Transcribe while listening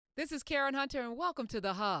This is Karen Hunter, and welcome to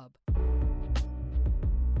The Hub.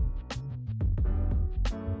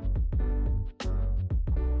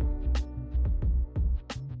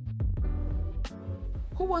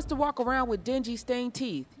 Who wants to walk around with dingy, stained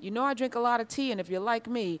teeth? You know I drink a lot of tea, and if you're like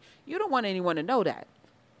me, you don't want anyone to know that.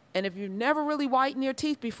 And if you've never really whitened your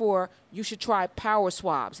teeth before, you should try Power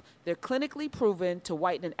Swabs. They're clinically proven to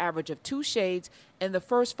whiten an average of 2 shades in the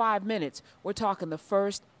first 5 minutes. We're talking the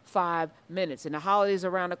first 5 minutes. And the holidays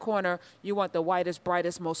around the corner, you want the whitest,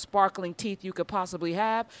 brightest, most sparkling teeth you could possibly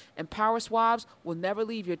have. And Power Swabs will never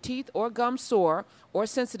leave your teeth or gums sore or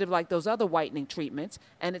sensitive like those other whitening treatments.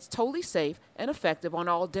 And it's totally safe and effective on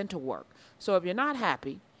all dental work. So if you're not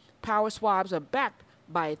happy, Power Swabs are backed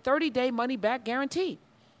by a 30-day money-back guarantee.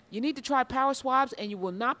 You need to try Power Swabs, and you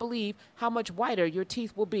will not believe how much whiter your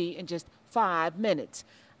teeth will be in just 5 minutes.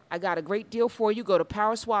 I got a great deal for you. Go to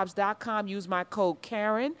powerswabs.com. Use my code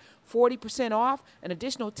Karen, 40% off, an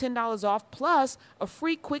additional $10 off, plus a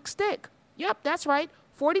free quick stick. Yep, that's right,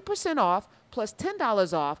 40% off, plus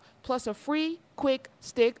 $10 off, plus a free quick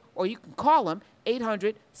stick, or you can call them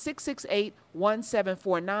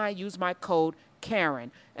 800-668-1749. Use my code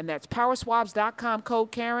Karen, and that's powerswabs.com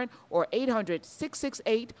code Karen, or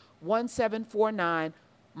 800-668-1749.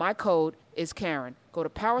 My code is Karen. Go to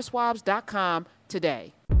powerswabs.com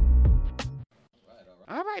today.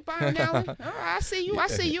 All right, Byron Allen. All right, I see you.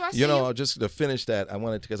 You know, just to finish that, I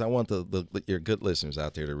wanted to, because I want your good listeners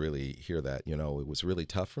out there to really hear that. You know, it was really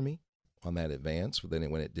tough for me on that advance when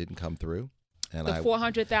it didn't come through. And the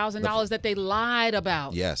 $400,000 that they lied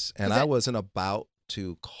about. Yes, and I wasn't about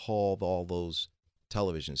to call all those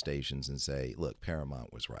television stations and say, look,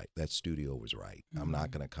 Paramount was right. That studio was right. Mm-hmm. I'm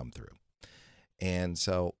not going to come through. And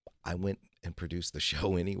so I went and produced the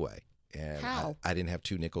show anyway. And how? I didn't have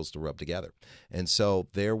 2 nickels to rub together. And so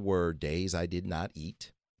there were days I did not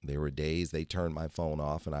eat. There were days they turned my phone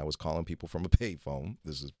off and I was calling people from a pay phone.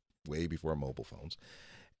 This is way before mobile phones.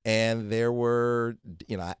 And there were,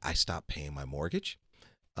 you know, I stopped paying my mortgage.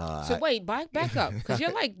 So wait, back up, because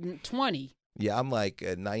you're like 20. Yeah, I'm like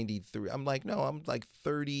 93. I'm like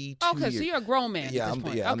 32 Okay, years. so you're a grown man Yeah, at this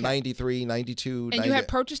point. I'm 93, 92. And you had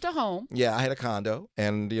purchased a home. Yeah, I had a condo,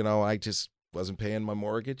 and, you know, I just wasn't paying my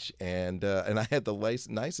mortgage. And I had the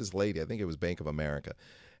nicest lady, I think it was Bank of America.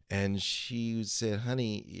 And she said,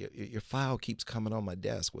 honey, your file keeps coming on my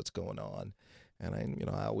desk. What's going on? And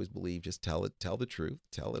I always believe just tell the truth,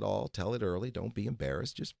 tell it all, tell it early. Don't be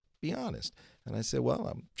embarrassed. Just be honest. And I said, well,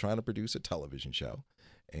 I'm trying to produce a television show.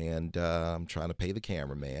 And I'm trying to pay the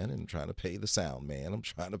cameraman, and I'm trying to pay the sound man. I'm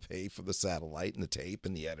trying to pay for the satellite and the tape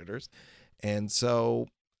and the editors. And so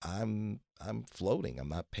I'm floating. I'm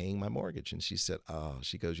not paying my mortgage. And she said,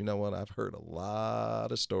 she goes, you know what? I've heard a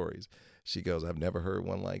lot of stories. She goes, I've never heard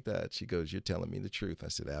one like that. She goes, you're telling me the truth. I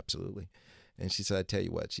said, absolutely. And she said, I tell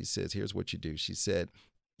you what. She says, here's what you do. She said,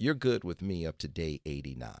 you're good with me up to day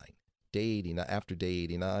 89. Day 89. After day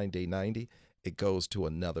 89, day 90, it goes to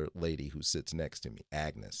another lady who sits next to me,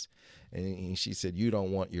 Agnes. And she said, you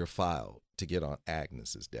don't want your file to get on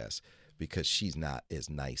Agnes's desk because she's not as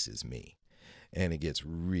nice as me. And it gets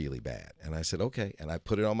really bad. And I said, okay. And I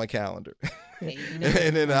put it on my calendar.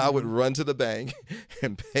 And then I would run to the bank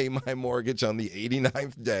and pay my mortgage on the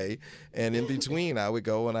 89th day. And in between, I would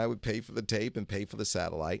go and I would pay for the tape and pay for the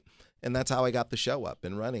satellite. And that's how I got the show up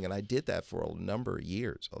and running. And I did that for a number of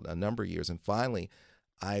years. And finally,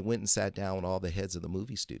 I went and sat down with all the heads of the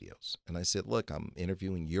movie studios. And I said, look, I'm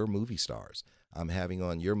interviewing your movie stars. I'm having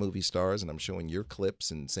on your movie stars, and I'm showing your clips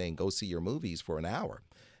and saying, go see your movies for an hour.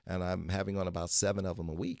 And I'm having on about 7 of them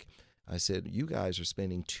a week. I said, you guys are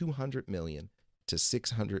spending $200 million to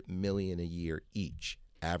 $600 million a year each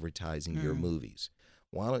advertising your movies.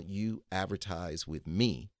 Why don't you advertise with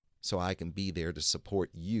me so I can be there to support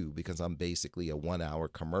you, because I'm basically a 1-hour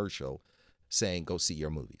commercial saying, go see your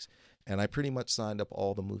movies. And I pretty much signed up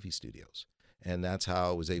all the movie studios. And that's how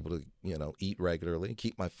I was able to, eat regularly,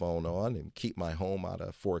 keep my phone on, and keep my home out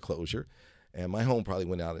of foreclosure. And my home probably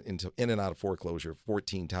went in and out of foreclosure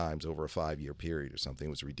 14 times over a 5-year period or something. It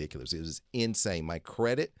was ridiculous. It was insane. My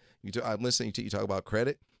credit, I'm listening to you talk about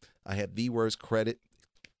credit. I had the worst credit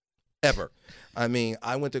ever. I mean,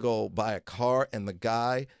 I went to go buy a car, and the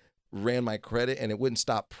guy ran my credit, and it wouldn't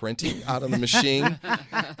stop printing out of the machine.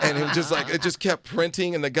 And it was just like, it just kept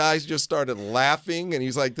printing, and the guys just started laughing. And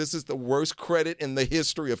he's like, this is the worst credit in the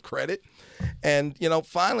history of credit. And,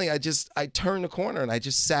 finally I turned the corner and I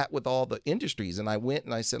just sat with all the industries, and I went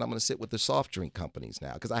and I said, I'm going to sit with the soft drink companies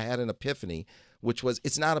now, because I had an epiphany, which was,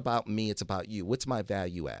 it's not about me, it's about you. What's my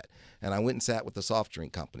value add? And I went and sat with the soft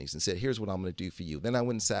drink companies and said, here's what I'm going to do for you. Then I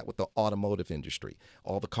went and sat with the automotive industry,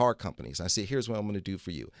 all the car companies. I said, here's what I'm going to do for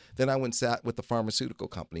you. Then I went and sat with the pharmaceutical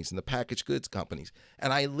companies and the packaged goods companies.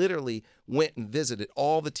 And I literally went and visited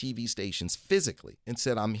all the TV stations physically and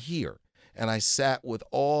said, I'm here. And I sat with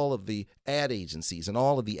all of the ad agencies and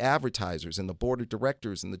all of the advertisers and the board of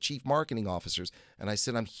directors and the chief marketing officers. And I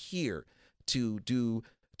said, I'm here to do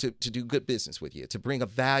good business with you, to bring a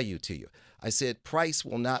value to you. I said, price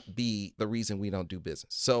will not be the reason we don't do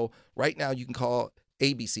business. So right now you can call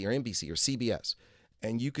ABC or NBC or CBS,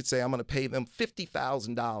 and you could say, I'm going to pay them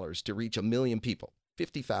 $50,000 to reach 1 million people,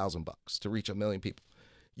 $50,000 to reach 1 million people.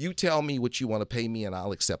 You tell me what you want to pay me and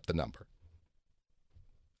I'll accept the number.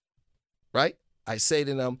 Right? I say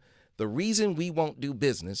to them, the reason we won't do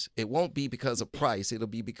business, it won't be because of price. It'll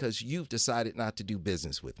be because you've decided not to do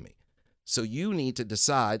business with me. So you need to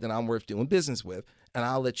decide that I'm worth doing business with, and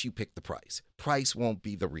I'll let you pick the price. Price won't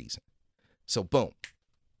be the reason. So boom.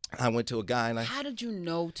 I went to a guy and How did you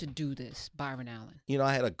know to do this, Byron Allen?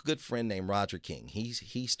 I had a good friend named Roger King.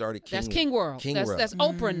 He started King. That's King World. That's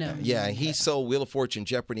Oprah now. Yeah, and he sold Wheel of Fortune,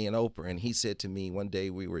 Jeopardy, and Oprah. And he said to me one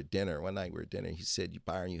night we were at dinner. He said,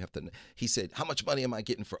 Byron, you have to. He said, how much money am I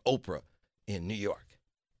getting for Oprah in New York?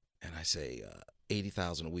 And I say,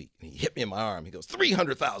 $80,000 a week. And he hit me in my arm. He goes,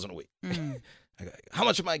 $300,000 a week. I go, how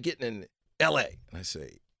much am I getting in L.A.? And I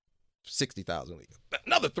say, $60,000 a week.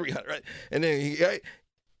 Another 300, right? And then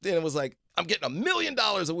then it was like, I'm getting $1 million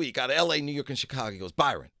a week out of L.A., New York, and Chicago. He goes,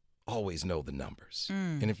 Byron, always know the numbers.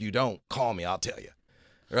 And if you don't, call me. I'll tell you.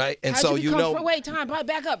 Right? And How'd so wait, time.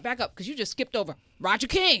 Back up, because you just skipped over Roger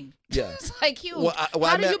King. Yeah. It's like you. Well,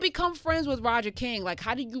 how did you become friends with Roger King? Like,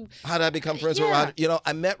 how did I become friends with Roger?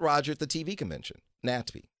 I met Roger at the TV convention,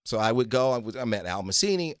 NATPE. So I would go. I met Al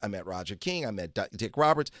Massini. I met Roger King. I met Dick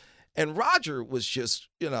Roberts. And Roger was just,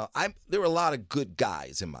 there were a lot of good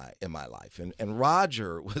guys in my life. And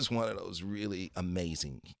Roger was one of those really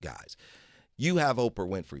amazing guys. You have Oprah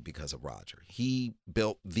Winfrey because of Roger. He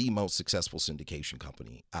built the most successful syndication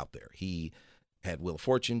company out there. He had Wheel of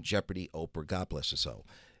Fortune, Jeopardy, Oprah, God bless her soul.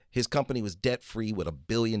 His company was debt-free with $1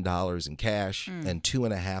 billion in cash and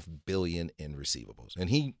 $2.5 billion in receivables.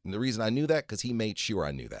 And the reason I knew that, because he made sure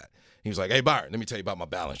I knew that. He was like, hey, Byron, let me tell you about my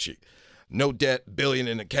balance sheet. No debt, $1 billion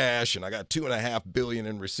in the cash, and I got $2.5 billion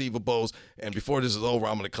in receivables. And before this is over,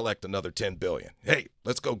 I'm going to collect another $10 billion. Hey,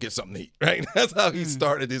 let's go get something to eat, right? That's how he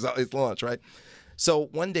started his launch, right? So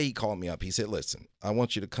one day he called me up. He said, listen, I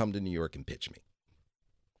want you to come to New York and pitch me.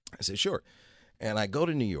 I said, sure. And I go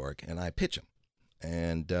to New York and I pitch him.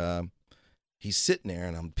 And he's sitting there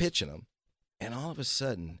and I'm pitching him. And all of a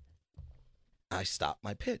sudden, I stopped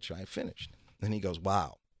my pitch. I finished. And he goes,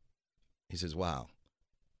 wow. He says, wow.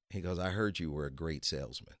 He goes, I heard you were a great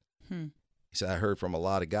salesman. He said, I heard from a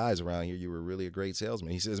lot of guys around here you were really a great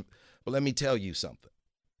salesman. He says, well, let me tell you something.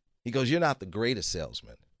 He goes, you're not the greatest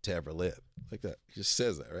salesman to ever live. Like that. He just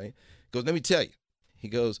says that, right? He goes, let me tell you. He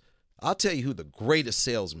goes, I'll tell you who the greatest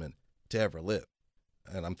salesman to ever live.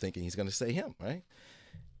 And I'm thinking he's going to say him, right?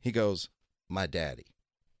 He goes, my daddy.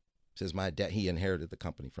 He says, my dad, he inherited the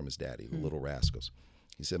company from his daddy, the Little Rascals.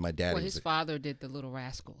 He said, my daddy. Well, his father did the Little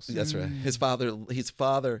Rascals. That's right. His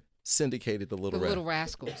father syndicated the Little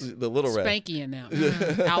Rascals. The Little Rascals. Spanky and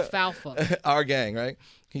them. Alfalfa. Our gang, right?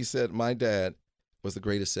 He said, my dad was the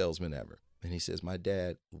greatest salesman ever. And he says, my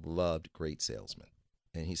dad loved great salesmen.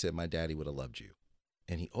 And he said, my daddy would have loved you.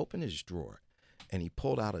 And he opened his drawer and he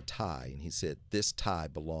pulled out a tie and he said, this tie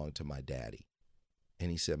belonged to my daddy.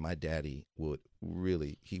 And he said, my daddy would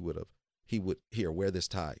really, here, wear this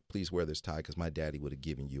tie. Please wear this tie, because my daddy would have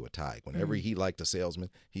given you a tie. Whenever he liked a salesman,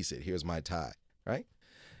 he said, here's my tie, right?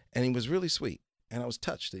 And he was really sweet. And I was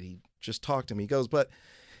touched that he just talked to me. He goes, but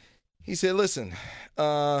he said, listen,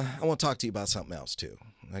 I want to talk to you about something else too.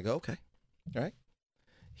 And I go, okay, all right.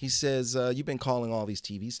 He says, you've been calling all these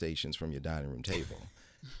TV stations from your dining room table.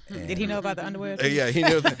 And, did he know about the underwear? Yeah, he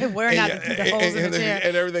knew. Wearing out the holes in the chair.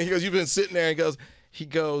 And everything. He goes, you've been sitting there. He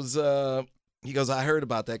goes, I heard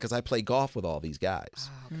about that because I play golf with all these guys.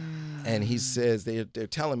 Oh, and he says, they're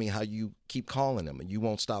telling me how you keep calling them and you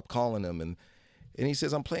won't stop calling them. And he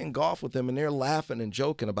says, I'm playing golf with them and they're laughing and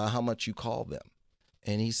joking about how much you call them.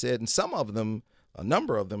 And he said, and some of them, a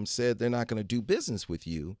number of them said they're not going to do business with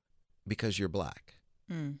you because you're black.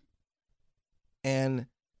 And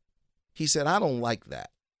he said, I don't like that.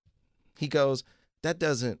 He goes, that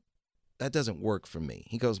doesn't work for me.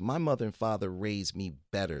 He goes, my mother and father raised me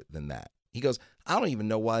better than that. He goes, I don't even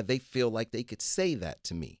know why they feel like they could say that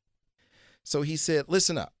to me. So he said,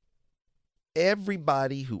 listen up.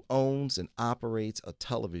 Everybody who owns and operates a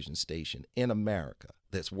television station in America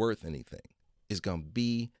that's worth anything is going to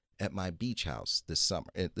be at my beach house this summer,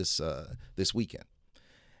 this weekend.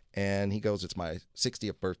 And he goes, it's my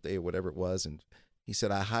 60th birthday or whatever it was. And he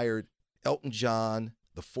said, I hired Elton John,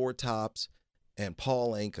 the Four Tops, and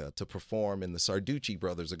Paul Anka to perform. And the Sarducci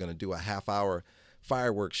brothers are going to do a half-hour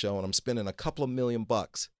fireworks show. And I'm spending a couple of $1 million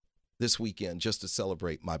this weekend just to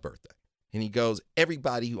celebrate my birthday. And he goes,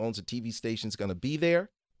 everybody who owns a TV station is going to be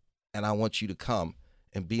there, and I want you to come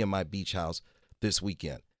and be in my beach house this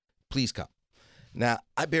weekend. Please come. Now,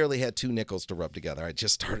 I barely had 2 nickels to rub together. I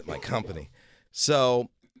just started my company. So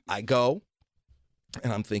I go,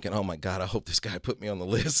 and I'm thinking, oh, my God, I hope this guy put me on the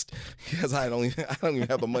list because I don't even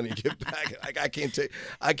have the money to get back.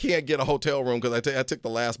 I can't get a hotel room because I took the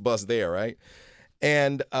last bus there, right?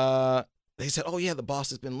 And they said, oh, yeah, the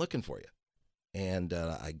boss has been looking for you. And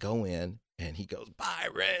I go in, and he goes,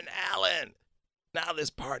 Byron Allen, now this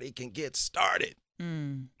party can get started,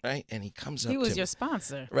 right? And he comes up to me. He was your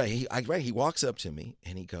sponsor. Right, he walks up to me,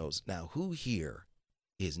 and he goes, now who here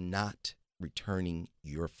is not returning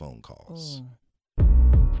your phone calls? Ooh.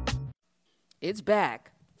 It's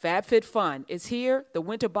back. FabFitFun is here. The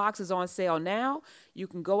winter box is on sale now. You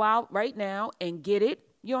can go out right now and get it.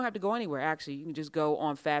 You don't have to go anywhere, actually. You can just go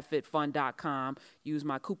on fabfitfun.com, use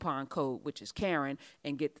my coupon code, which is Karen,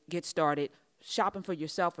 and get started shopping for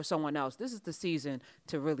yourself or someone else. This is the season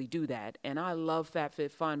to really do that. And I love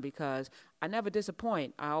FabFitFun because I never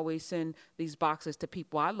disappoint. I always send these boxes to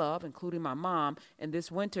people I love, including my mom. And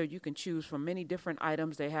this winter, you can choose from many different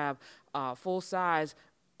items. They have full-size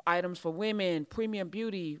items for women, premium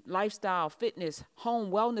beauty, lifestyle, fitness, home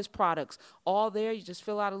wellness products, all there. You just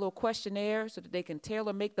fill out a little questionnaire so that they can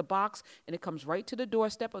tailor make the box, and it comes right to the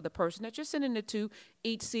doorstep of the person that you're sending it to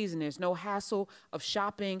each season. There's no hassle of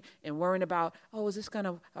shopping and worrying about, oh,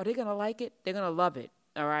 are they gonna like it? They're gonna love it.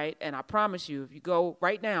 All right. And I promise you, if you go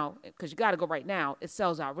right now, because you got to go right now, it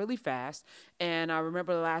sells out really fast. And I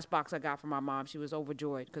remember the last box I got from my mom. She was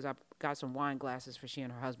overjoyed because I got some wine glasses for she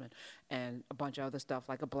and her husband and a bunch of other stuff,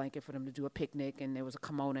 like a blanket for them to do a picnic. And there was a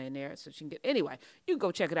kimono in there so she can get. Anyway, you can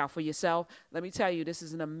go check it out for yourself. Let me tell you, this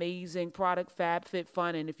is an amazing product,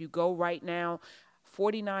 FabFitFun. And if you go right now,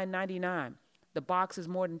 $49.99. The box is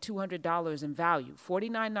more than $200 in value.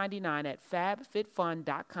 $49.99 at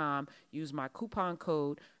fabfitfun.com. Use my coupon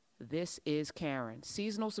code. This is Karen.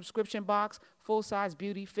 Seasonal subscription box, full-size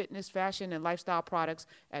beauty, fitness, fashion, and lifestyle products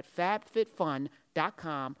at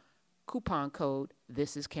fabfitfun.com. Coupon code.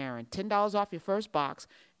 This is Karen. $10 off your first box,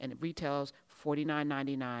 and it retails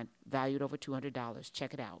 $49.99, valued over $200.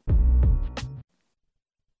 Check it out.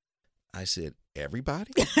 I said,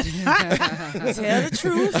 everybody? Tell the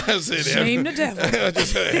truth. I said, shame the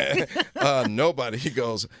devil. Nobody. He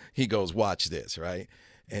goes, watch this, right?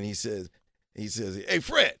 And he says, hey,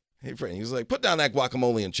 Fred. He was like, put down that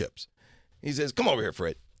guacamole and chips. He says, come over here,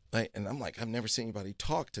 Fred. Right? And I'm like, I've never seen anybody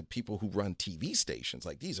talk to people who run TV stations.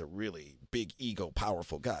 Like, these are really big ego,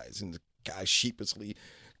 powerful guys. And the guy sheepishly,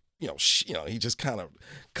 he just kind of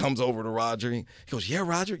comes over to Roger. He goes, yeah,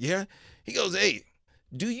 Roger, yeah. He goes, hey,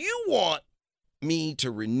 do you want me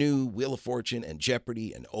to renew Wheel of Fortune and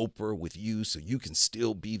Jeopardy and Oprah with you so you can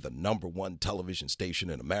still be the #1 television station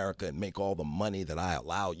in America and make all the money that I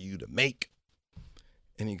allow you to make?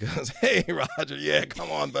 And he goes, hey, Roger, yeah,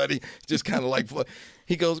 come on, buddy. Just kind of like,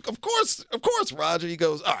 he goes, of course, Roger. He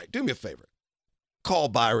goes, all right, do me a favor. Call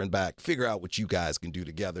Byron back, figure out what you guys can do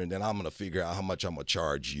together, and then I'm going to figure out how much I'm going to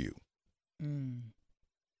charge you. And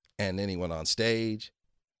then he went on stage,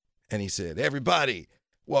 and he said, everybody,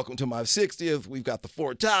 welcome to my 60th. We've got the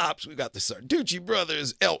Four Tops. We've got the Sarducci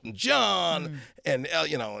brothers, Elton John, and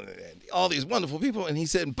all these wonderful people. And he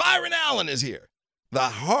said, Byron Allen is here, the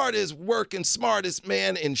hardest working, smartest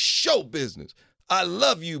man in show business. I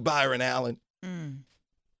love you, Byron Allen.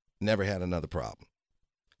 Never had another problem.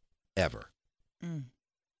 Ever.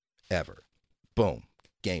 Ever. Boom.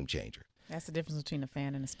 Game changer. That's the difference between a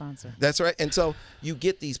fan and a sponsor. That's right. And so you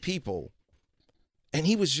get these people. And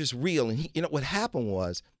he was just real. And what happened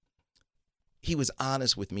was he was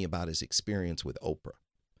honest with me about his experience with Oprah.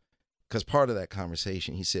 Because part of that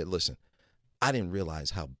conversation, he said, listen, I didn't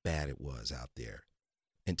realize how bad it was out there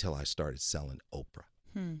until I started selling Oprah.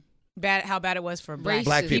 How bad it was for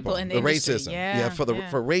black people in the industry. racism.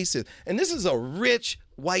 For racism. And this is a rich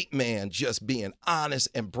white man just being honest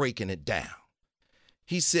and breaking it down.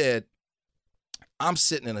 He said, I'm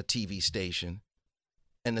sitting in a TV station.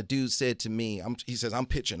 And the dude said to me, he says, I'm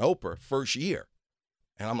pitching Oprah first year.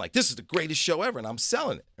 And I'm like, this is the greatest show ever. And I'm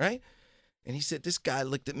selling it, right? And he said, this guy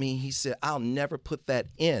looked at me. He said, I'll never put that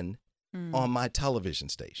on my television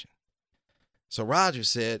station. So Roger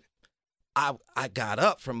said, I got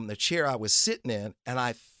up from the chair I was sitting in and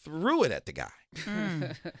I threw it at the guy.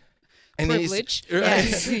 And Privilege.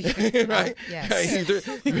 Yes. Right?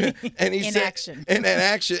 Yes. And he In said, action. In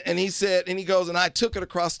action. And he said, and he goes, and I took it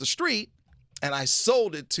across the street and I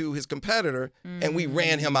sold it to his competitor and we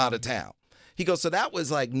ran him out of town. He goes, so that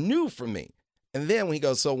was like new for me. And then when he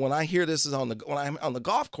goes, so when I hear this is when I'm on the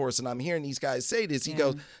golf course and I'm hearing these guys say this, he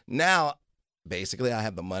goes, now basically I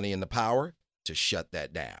have the money and the power to shut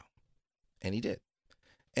that down. And he did.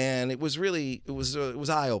 And it was really, it was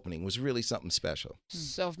eye-opening. It was really something special.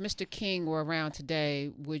 So if Mr. King were around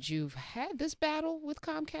today, would you have had this battle with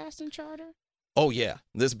Comcast and Charter? Oh yeah,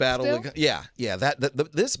 this battle. Still? Yeah.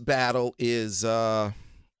 This battle is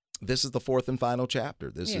this is the fourth and final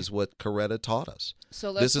chapter. This is what Coretta taught us.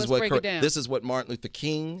 So let's break it down. This is what Martin Luther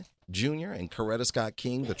King Jr. and Coretta Scott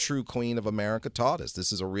King, the true queen of America, taught us.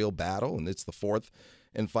 This is a real battle, and it's the fourth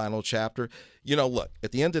and final chapter. You know, look,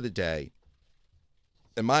 at the end of the day,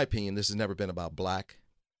 in my opinion, this has never been about black.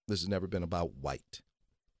 This has never been about white.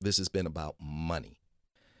 This has been about money.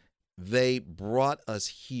 They brought us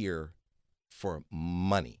here for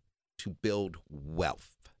money, to build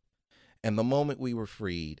wealth. And the moment we were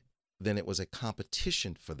freed, then it was a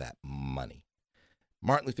competition for that money.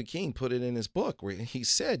 Martin Luther King put it in his book where he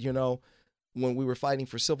said, you know, when we were fighting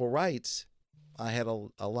for civil rights, I had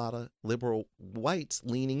a lot of liberal whites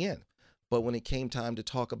leaning in. But when it came time to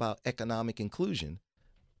talk about economic inclusion,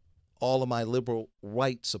 all of my liberal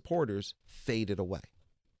white supporters faded away.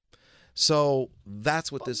 So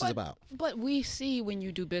that's what this is about. But we see when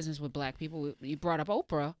you do business with black people, you brought up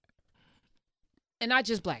Oprah, and not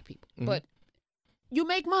just black people, but you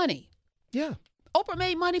make money. Yeah. Oprah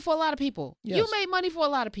made money for a lot of people. Yes. You made money for a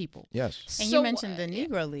lot of people. Yes. And So, you mentioned the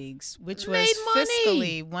Negro Leagues, which was made money.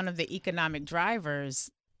 fiscally one of the economic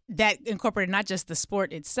drivers that incorporated not just the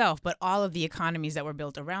sport itself, but all of the economies that were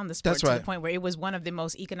built around the sport. That's to right. the point where it was one of the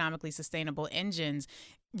most economically sustainable engines,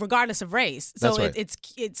 regardless of race. That's So right.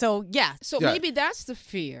 So yeah. So Yeah. maybe that's the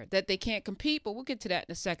fear, that they can't compete, but we'll get to that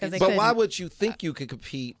in a second. 'Cause they But why couldn't. would you think you could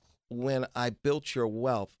compete when I built your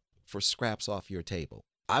wealth for scraps off your table?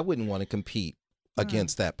 I wouldn't want to compete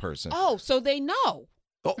against that person. Oh, so they know.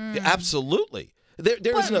 Oh, absolutely. There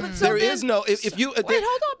is no. If you Wait,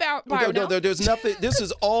 hold on, Byron. no, there's nothing. This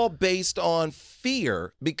is all based on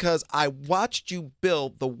fear because I watched you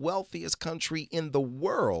build the wealthiest country in the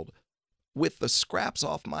world with the scraps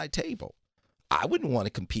off my table. I wouldn't want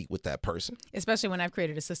to compete with that person. Especially when I've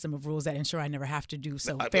created a system of rules that ensure I never have to do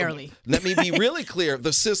so fairly. Let me be really clear.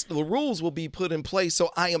 The rules will be put in place,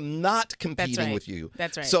 so I am not competing right. with you.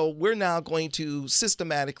 That's right. So we're now going to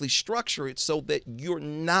systematically structure it so that you're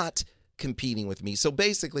not competing with me. So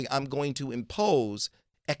basically, I'm going to impose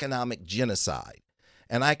economic genocide,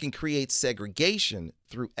 and I can create segregation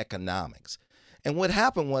through economics. And what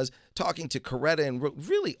happened was talking to Coretta and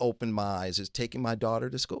really opened my eyes is taking my daughter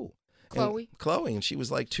to school. Chloe, and she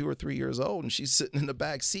was like 2 or 3 years old, and she's sitting in the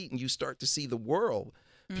back seat, and you start to see the world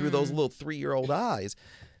through those little 3-year-old eyes.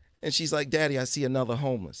 And she's like, Daddy, I see another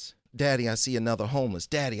homeless. Daddy, I see another homeless.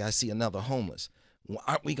 Daddy, I see another homeless. Well,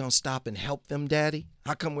 aren't we going to stop and help them, Daddy?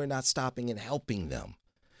 How come we're not stopping and helping them?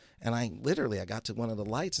 And I got to one of the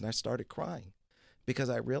lights, and I started crying because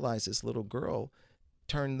I realized this little girl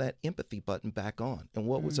turned that empathy button back on. And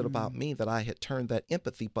what was it about me that I had turned that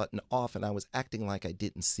empathy button off and I was acting like I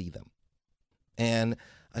didn't see them? And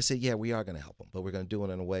I said, yeah, we are going to help them, but we're going to do it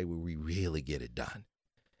in a way where we really get it done.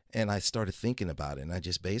 And I started thinking about it, and I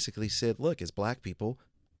just basically said, look, as black people,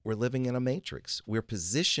 we're living in a matrix. We're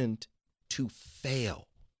positioned to fail.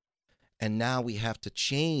 And now we have to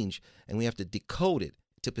change, and we have to decode it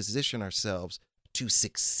to position ourselves to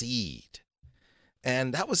succeed.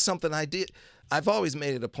 And that was something I did. I've always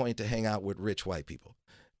made it a point to hang out with rich white people.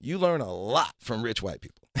 You learn a lot from rich white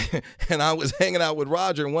people. And I was hanging out with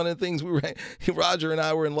Roger, and one of the things Roger and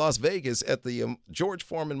I were in Las Vegas at the George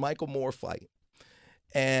Foreman Michael Moore fight.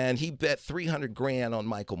 And he bet $300,000 on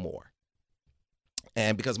Michael Moore.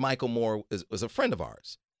 And because Michael Moore was a friend of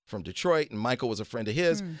ours from Detroit, and Michael was a friend of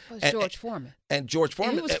his. George Foreman. And George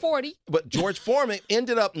Foreman. And he was 40. But George Foreman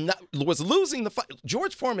ended up was losing the fight.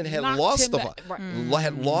 George Foreman had lost the fight.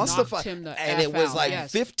 Had lost the fight. And it was like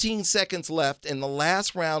 15 seconds left in the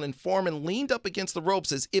last round, and Foreman leaned up against the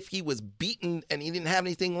ropes as if he was beaten and he didn't have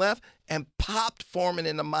anything left, and popped Foreman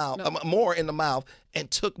in the mouth, Moore in the mouth, and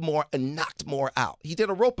took Moore and knocked Moore out. He did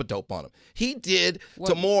a rope-a-dope on him. He did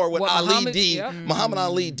to Moore what Muhammad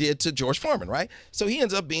Ali did to George Foreman, right? So he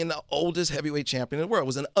ends up being the oldest heavyweight champion in the world. It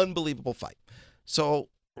was an unbelievable fight. So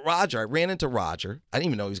I ran into Roger. I didn't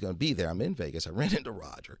even know he was going to be there. I'm in Vegas. I ran into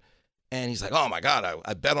Roger. And he's like, oh, my God,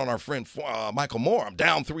 I bet on our friend Michael Moore. I'm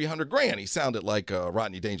down $300,000. He sounded like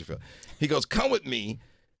Rodney Dangerfield. He goes, come with me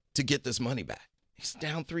to get this money back. He's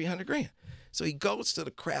down $300,000. So he goes to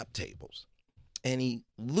the crap tables, and he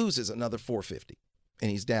loses another $450,000,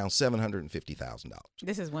 and he's down $750,000.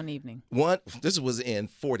 This is one evening. This was in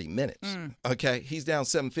 40 minutes. Okay, he's down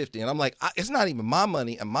 $750,000, and I'm like, it's not even my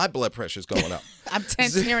money, and my blood pressure's going up. I'm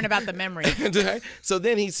tense hearing about the memory. So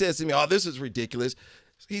then he says to me, oh, this is ridiculous.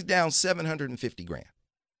 He's down $750,000,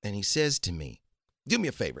 and he says to me, do me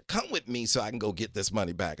a favor, come with me so I can go get this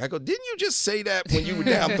money back. I go, didn't you just say that when you were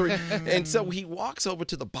down three? And so he walks over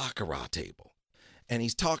to the baccarat table, and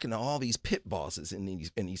he's talking to all these pit bosses in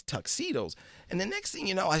these tuxedos. And the next thing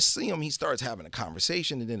you know, I see him, he starts having a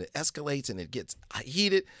conversation, and then it escalates, and it gets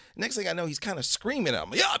heated. Next thing I know, he's kind of screaming at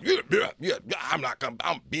me, yeah, I'm not going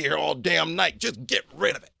to be here all damn night. Just get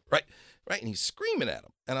rid of it, right? And he's screaming at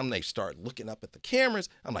him. And they start looking up at the cameras.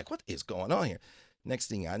 I'm like, what is going on here? Next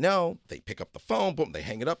thing I know, they pick up the phone, boom, they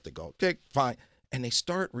hang it up, they go, okay, fine. And they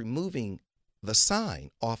start removing the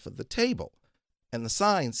sign off of the table. And the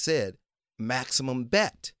sign said, maximum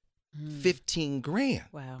bet, $15,000.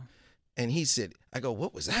 Wow. And he said, I go,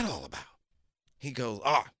 what was that all about? He goes,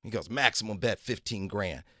 maximum bet,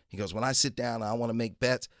 $15,000. He goes, when I sit down and I want to make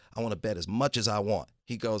bets, I want to bet as much as I want.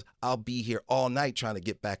 He goes, I'll be here all night trying to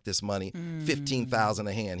get back this money, $15,000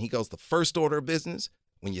 a hand. He goes, the first order of business,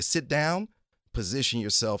 when you sit down, position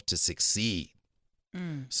yourself to succeed.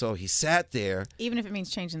 So he sat there. Even if it means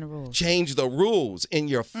changing the rules. Change the rules in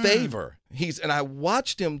your favor. And I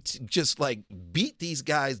watched him just like beat these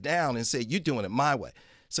guys down and say, you're doing it my way.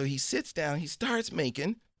 So he sits down, he starts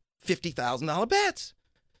making $50,000 bets.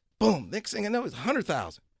 Boom. Next thing I know, it's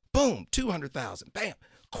 $100,000. Boom. $200,000. Bam.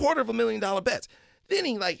 $250,000 bets. Then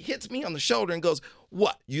he like hits me on the shoulder and goes,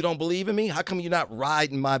 what? You don't believe in me? How come you're not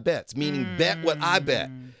riding my bets? Meaning bet what I bet.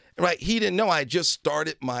 Right? He didn't know I just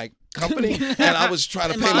started my company and I was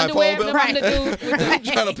trying to pay my phone bill. I'm trying to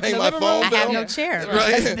pay my phone bill. I have no chair.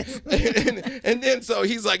 Right? and then so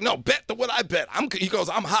he's like, no, bet what I bet. He goes,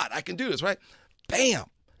 I'm hot. I can do this, right? Bam.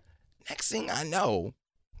 Next thing I know,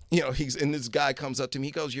 and this guy comes up to me.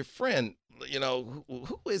 He goes, your friend,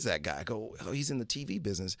 who is that guy? I go, oh, he's in the TV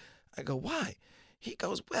business. I go, why? He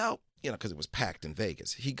goes, well, because it was packed in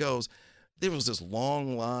Vegas. He goes, there was this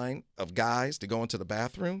long line of guys to go into the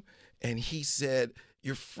bathroom. And he said,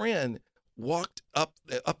 your friend walked up.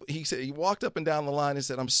 He said he walked up and down the line and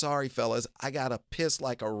said, I'm sorry, fellas, I got to piss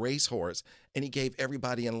like a racehorse. And he gave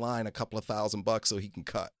everybody in line a couple of $1,000 so he can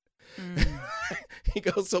cut. He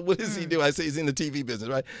goes, so what does he do? I say he's in the TV business,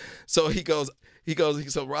 right? So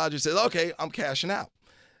so Roger says, okay, I'm cashing out.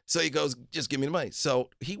 So he goes, just give me the money. So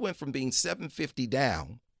he went from being $750,000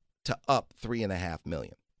 down to up $3.5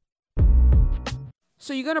 million.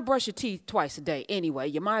 So you're going to brush your teeth twice a day anyway.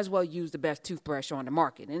 You might as well use the best toothbrush on the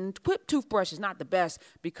market. And Quip toothbrush is not the best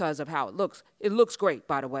because of how it looks. It looks great,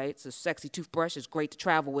 by the way. It's a sexy toothbrush. It's great to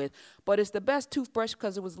travel with. But it's the best toothbrush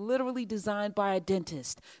because it was literally designed by a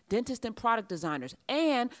dentist and product designers.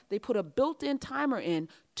 And they put a built-in timer in,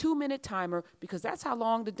 2-minute timer, because that's how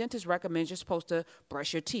long the dentist recommends you're supposed to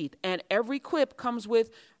brush your teeth. And every Quip comes with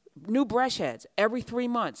new brush heads every 3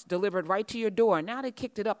 months delivered right to your door. Now they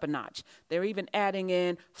kicked it up a notch. They're even adding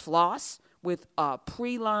in floss with a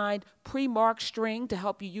pre-lined, pre-marked string to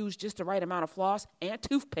help you use just the right amount of floss, and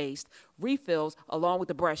toothpaste refills along with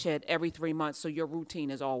the brush head every 3 months so your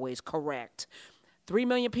routine is always correct. 3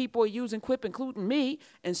 million people are using Quip, including me,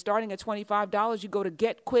 and starting at $25, you go to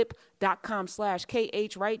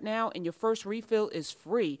getquip.com/KH right now, and your first refill is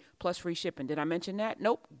free, plus free shipping. Did I mention that?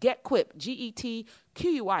 Nope. GetQuip,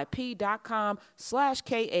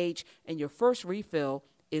 GetQuip.com/KH, and your first refill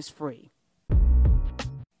is free.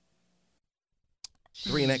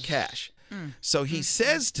 $3 in that cash. So he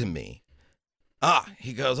says to me,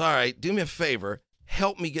 he goes, all right, do me a favor,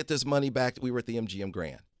 help me get this money back. We were at the MGM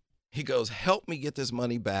Grand. He goes, help me get this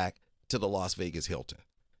money back to the Las Vegas Hilton.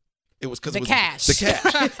 It was because the cash. The cash.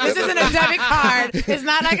 This isn't a debit card. It's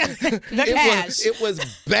not like cash. It was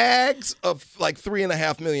bags of like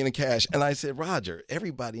 $3.5 million in cash. And I said, Roger,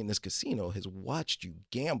 everybody in this casino has watched you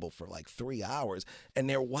gamble for like 3 hours, and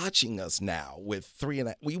they're watching us now with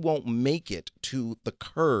we won't make it to the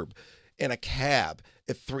curb in a cab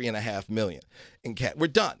at $3.5 million in cash. We're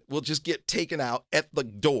done. We'll just get taken out at the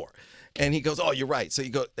door. And he goes, oh, you're right. So he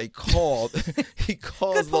calls the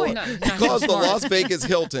Las Vegas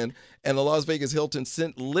Hilton, and the Las Vegas Hilton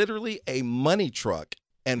sent literally a money truck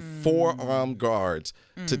and 4 armed guards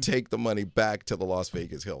to take the money back to the Las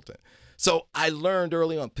Vegas Hilton. So I learned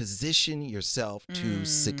early on, position yourself to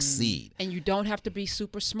succeed. And you don't have to be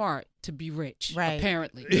super smart to be rich, Right.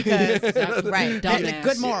 apparently. Because, Right. Dumbass.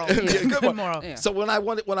 good moral. Yeah, Good moral. Yeah. So what I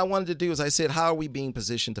wanted to do is I said, how are we being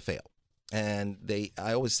positioned to fail? And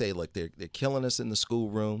I always say, look, they're killing us in the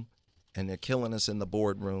schoolroom, and they're killing us in the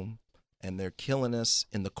boardroom, and they're killing us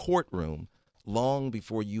in the courtroom long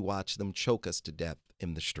before you watch them choke us to death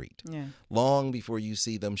in the street. Yeah. Long before you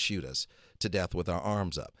see them shoot us to death with our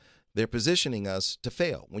arms up. They're positioning us to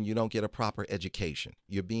fail when you don't get a proper education.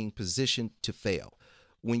 You're being positioned to fail.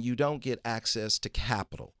 When you don't get access to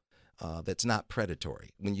capital that's not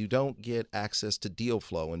predatory. When you don't get access to deal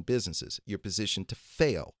flow in businesses, you're positioned to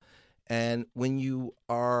fail. And when you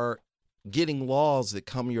are getting laws that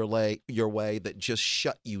come your way that just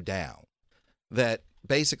shut you down, that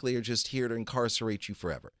basically are just here to incarcerate you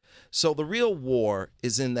forever. So the real war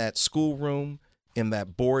is in that schoolroom, in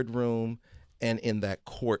that boardroom, and in that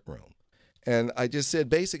courtroom. And I just said,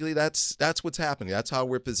 basically, that's what's happening. That's how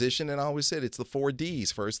we're positioned. And I always said it's the 4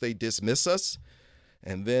 Ds. First, they dismiss us.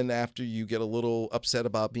 And then after you get a little upset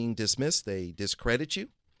about being dismissed, they discredit you.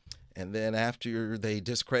 And then after they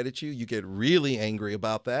discredit you, you get really angry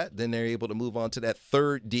about that. Then they're able to move on to that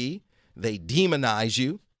 3rd D. They demonize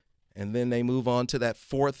you. And then they move on to that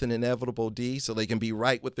 4th and inevitable D, so they can be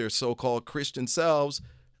right with their so-called Christian selves.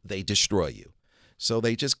 They destroy you. So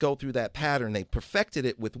they just go through that pattern. They perfected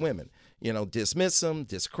it with women. Dismiss them,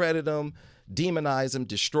 discredit them, demonize them,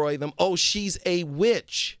 destroy them. Oh, she's a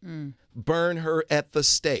witch. Burn her at the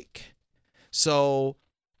stake. So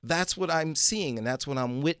that's what I'm seeing, and that's what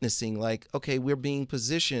I'm witnessing. Like, okay, we're being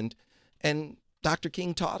positioned, and Dr.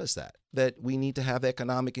 King taught us that we need to have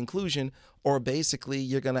economic inclusion, or basically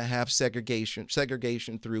you're going to have segregation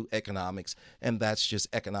through economics, and that's just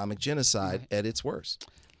economic genocide at its worst.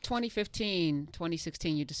 2015,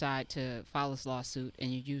 2016, you decide to file this lawsuit,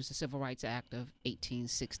 and you use the Civil Rights Act of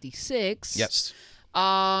 1866. Yes.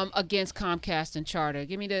 Against Comcast and Charter.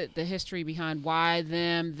 Give me the history behind why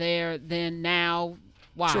them, there, then, now.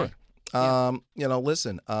 Why? Sure. Yeah.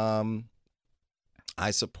 Listen, I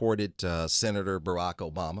supported Senator Barack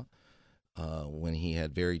Obama when he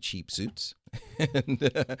had very cheap suits.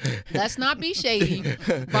 Let's not be shady,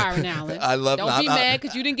 Byron Allen. Don't be mad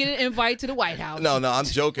because you didn't get an invite to the White House. No, I'm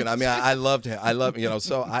joking. I mean, I loved him.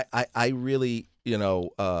 So I really,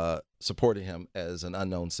 supported him as an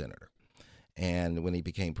unknown senator. And when he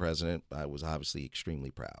became president, I was obviously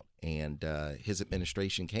extremely proud. And his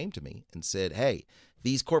administration came to me and said, hey,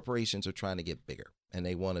 these corporations are trying to get bigger, and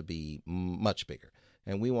they want to be much bigger.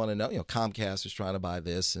 And we want to know, Comcast is trying to buy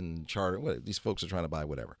this, and Charter, these folks are trying to buy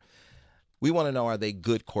whatever. We want to know, are they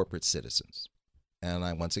good corporate citizens?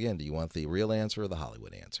 And once again, do you want the real answer or the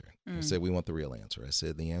Hollywood answer? I said, we want the real answer. I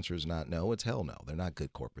said, the answer is not no, it's hell no. They're not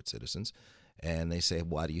good corporate citizens. And they say,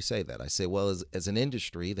 why do you say that? I say, well, as an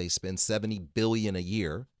industry, they spend $70 billion a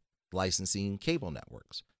year licensing cable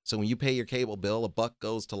networks. So when you pay your cable bill, $1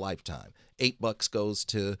 goes to Lifetime, $8 goes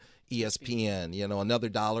to ESPN, another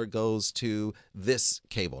 $1 goes to this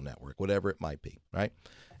cable network, whatever it might be, right?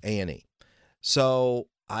 A&E. So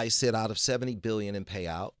I said, out of $70 billion in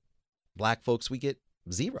payout, black folks, we get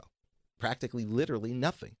zero, practically literally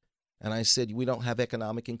nothing. And I said, we don't have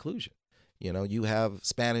economic inclusion. You have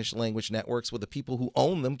Spanish language networks where the people who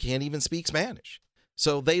own them can't even speak Spanish.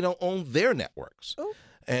 So they don't own their networks. Oh.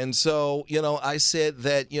 And so, I said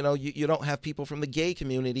that, you don't have people from the gay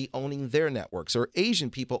community owning their networks or Asian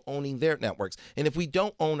people owning their networks. And if we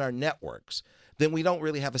don't own our networks, then we don't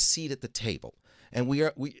really have a seat at the table.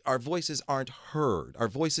 And our voices aren't heard. Our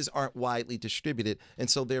voices aren't widely distributed. And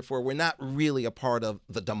so, therefore, we're not really a part of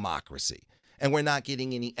the democracy. And we're not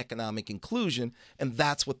getting any economic inclusion. And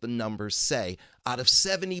that's what the numbers say. Out of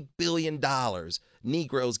 $70 billion,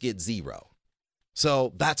 Negroes get zero.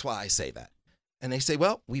 So that's why I say that. And they say,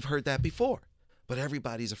 well, we've heard that before. But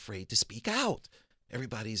everybody's afraid to speak out.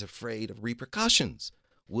 Everybody's afraid of repercussions.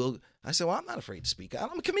 I say, well, I'm not afraid to speak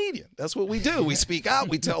out. I'm a comedian. That's what we do. We speak out.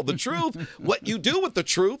 We tell the truth. What you do with the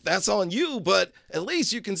truth, that's on you. But at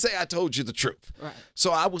least you can say, I told you the truth. Right.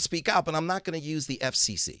 So I will speak out, but I'm not going to use the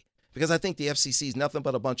FCC. Because I think the FCC is nothing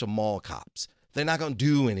but a bunch of mall cops. They're not going to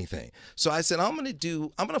do anything. So I said, I'm going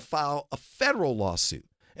to file a federal lawsuit.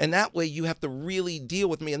 And that way you have to really deal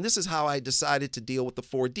with me. And this is how I decided to deal with the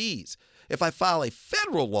 4 Ds. If I file a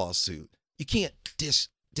federal lawsuit, you can't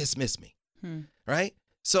dismiss me, right?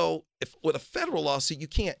 So if with a federal lawsuit, you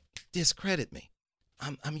can't discredit me.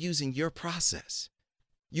 I'm using your process.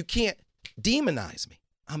 You can't demonize me.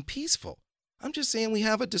 I'm peaceful. I'm just saying we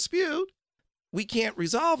have a dispute. We can't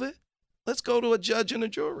resolve it. Let's go to a judge and a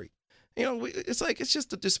jury. It's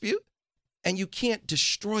just a dispute. And you can't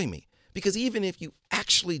destroy me Because even if you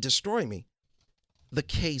actually destroy me, the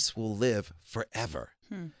case will live forever.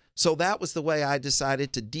 So that was the way I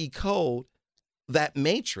decided to decode that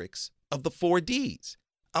matrix of the 4 Ds.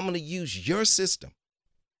 I'm going to use your system,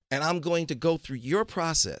 and I'm going to go through your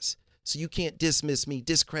process so you can't dismiss me,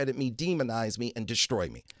 discredit me, demonize me, and destroy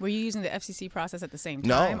me. Were you using the FCC process at the same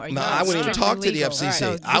No, time? no, I wouldn't even talk to the FCC. Right.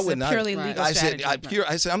 So I would not. Purely legal I strategy.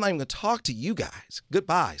 said, I'm not even going to talk to you guys.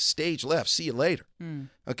 Goodbye. Stage left. See you later.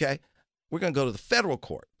 Okay? We're going to go to the federal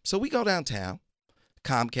court. So we go downtown.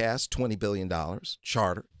 Comcast, $20 billion.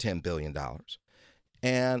 Charter, $10 billion.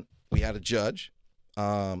 And we had a judge,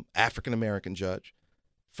 African-American judge.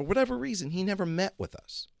 For whatever reason, he never met with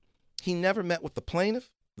us. He never met with the plaintiff,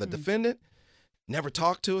 the defendant, never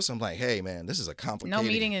talked to us. I'm like, hey, man, this is a complicated. No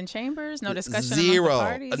meeting in chambers, no discussion. Zero.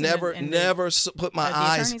 Among the parties Never put my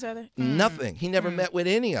eyes. Nothing. He never met with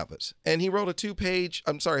any of us. And he wrote a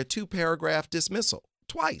 2-paragraph dismissal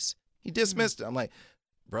twice. He dismissed it. I'm like,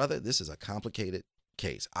 brother, this is a complicated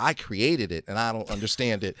case. I created it, and I don't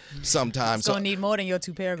understand it sometimes. It's going to need more than your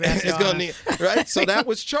 2 paragraphs. It's going to need, right? So that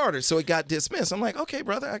was chartered. So it got dismissed. I'm like, okay,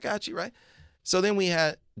 brother, I got you, right? So then we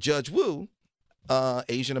had Judge Wu,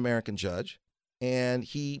 Asian American judge, and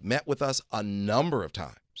he met with us a number of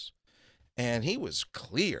times. And he was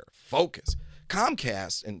clear, focused.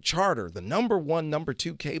 Comcast and Charter, the number 1, number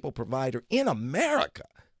 2 cable provider in America,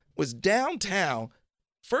 was downtown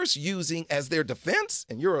first using as their defense,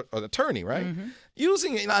 and you're an attorney, right?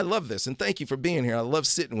 Using, and I love this, and thank you for being here. I love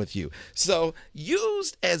sitting with you. So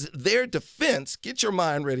used as their defense, get your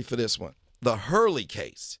mind ready for this one, the Hurley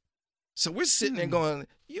case. So we're sitting there going,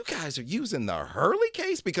 you guys are using the Hurley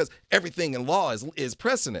case? Because everything in law is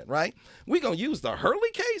precedent, right? We're going to use the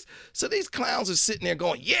Hurley case? So these clowns are sitting there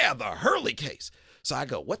going, yeah, the Hurley case. So I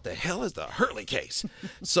go, what the hell is the Hurley case?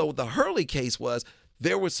 So the Hurley case was,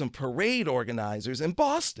 there were some parade organizers in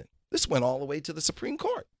Boston. This went all the way to the Supreme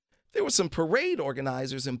Court. There were some parade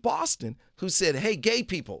organizers in Boston who said, hey, gay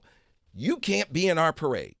people, you can't be in our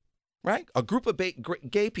parade, right? A group of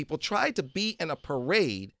gay people tried to be in a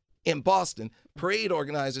parade in Boston. Parade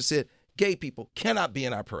organizers said, gay people cannot be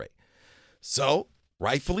in our parade. So,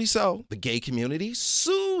 rightfully so, the gay community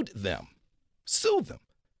sued them.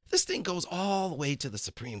 This thing goes all the way to the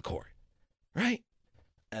Supreme Court, right?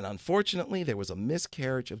 And unfortunately, there was a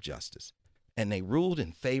miscarriage of justice, and they ruled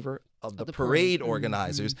in favor of the parade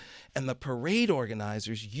organizers. And the parade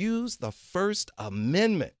organizers used the First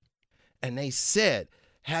Amendment, and they said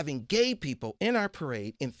having gay people in our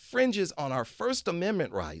parade infringes on our First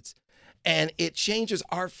Amendment rights, and it changes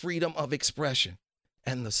our freedom of expression.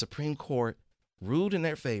 And the Supreme Court ruled in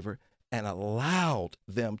their favor and allowed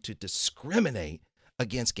them to discriminate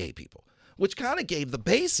against gay people, which kind of gave the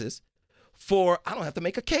basis for, I don't have to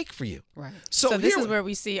make a cake for you. Right. So this is where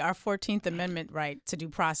we see our 14th Amendment right to due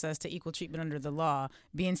process, to equal treatment under the law,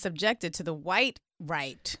 being subjected to the white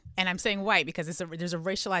right, and I'm saying white because there's a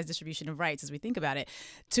racialized distribution of rights as we think about it,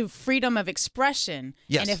 to freedom of expression.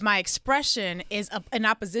 Yes. And if my expression is in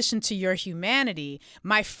opposition to your humanity,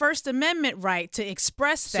 my First Amendment right to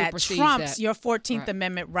express that Supersedes trumps that. your 14th Right.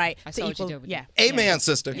 Amendment right I to saw what you equal. did with Yeah. Amen,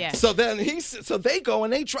 sister. Yeah. So then so they go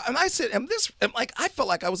and they try, and I said, and I felt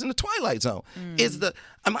like I was in the Twilight Zone.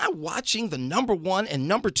 Am I watching the number 1 and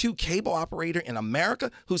number 2 cable operator in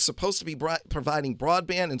America, who's supposed to be providing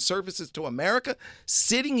broadband and services to America,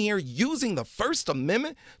 sitting here using the First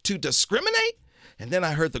Amendment to discriminate? And then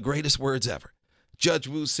I heard the greatest words ever. Judge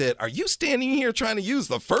Wu said, are you standing here trying to use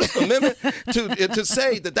the First Amendment to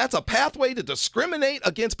say that that's a pathway to discriminate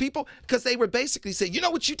against people? Because they were basically saying, you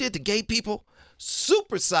know what you did to gay people?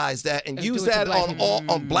 Supersize that and use that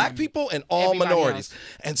on black people and all Everybody minorities. else.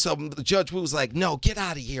 And so the Judge Wu was like, no, get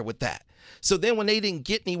out of here with that. So then when they didn't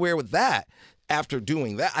get anywhere with that, after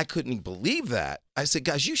doing that, I couldn't even believe that. I said,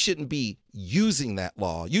 guys, you shouldn't be using that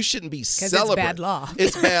law. You shouldn't be celebrating. It's bad law.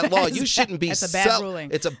 It's bad law. You shouldn't be. It's a bad ruling.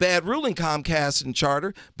 It's a bad ruling, Comcast and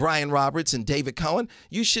Charter, Brian Roberts and David Cohen.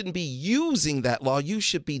 You shouldn't be using that law. You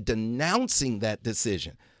should be denouncing that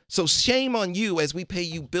decision. So shame on you as we pay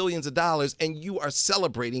you billions of dollars and you are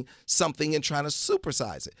celebrating something and trying to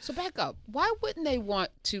supersize it. So back up. Why wouldn't they want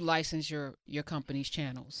to license your company's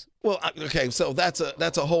channels? Well, okay, so that's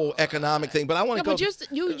a whole economic thing, but I want to No, go.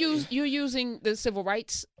 but you're using the Civil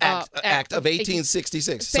Rights Act of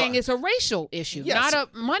 1866. saying it's a racial issue, Yes. not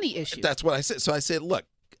a money issue. That's what I said. So I said, look,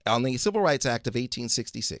 on the Civil Rights Act of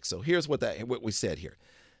 1866. So here's what we said here.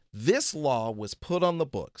 This law was put on the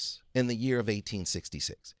books in the year of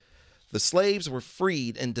 1866. The slaves were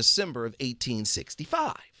freed in December of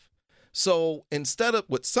 1865. So instead of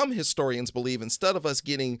what some historians believe, instead of us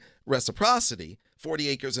getting reciprocity, 40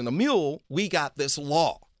 acres and a mule, we got this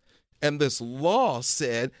law. And this law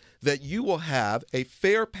said that you will have a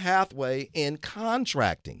fair pathway in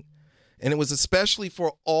contracting. And it was especially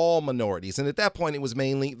for all minorities. And at that point, it was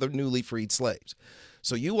mainly the newly freed slaves.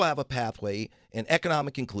 So you will have a pathway in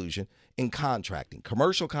economic inclusion, in contracting,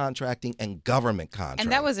 commercial contracting, and government contracting.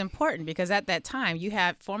 And that was important because at that time you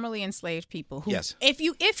had formerly enslaved people who, yes. if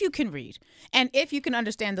you can read and if you can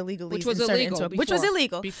understand the legalese, which was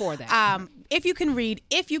illegal before that. If you can read,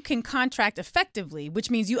 if you can contract effectively, which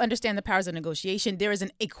means you understand the powers of negotiation, there is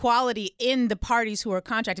an equality in the parties who are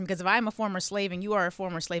contracting. Because if I'm a former slave and you are a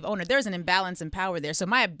former slave owner, there's an imbalance in power there. So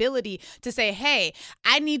my ability to say, hey,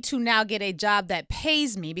 I need to now get a job that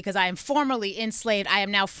pays me because I am formerly enslaved, I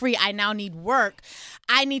am now free, I now need work,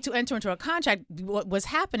 I need to enter into a contract. What was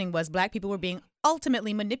happening was black people were being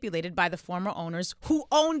ultimately manipulated by the former owners who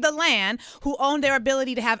owned the land, who owned their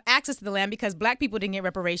ability to have access to the land, because black people didn't get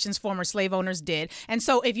reparations, former slave owners did. And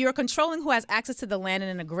so if you're controlling who has access to the land in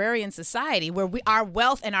an agrarian society where our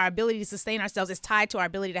wealth and our ability to sustain ourselves is tied to our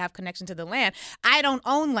ability to have connection to the land, I don't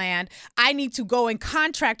own land. I need to go and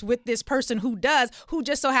contract with this person who does, who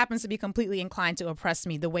just so happens to be completely inclined to oppress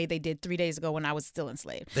me the way they did 3 days ago when I was still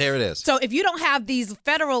enslaved. There it is. So if you don't have these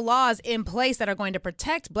federal laws in place that are going to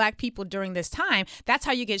protect black people during this time, that's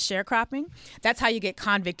how you get sharecropping. That's how you get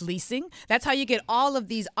convict leasing. That's how you get all of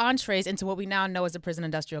these entrees into what we now know as the prison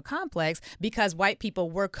industrial complex, because white people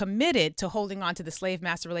were committed to holding on to the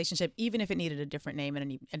slave-master relationship, even if it needed a different name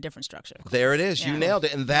and a different structure. There it is. You nailed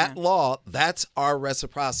it. And that law, that's our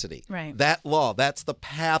reciprocity. Right. That law, that's the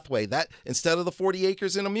pathway. That instead of the 40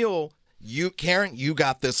 acres and a mule, Karen, you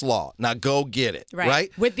got this law. Now go get it.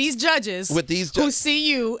 Right? With these judges who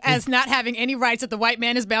see you as not having any rights that the white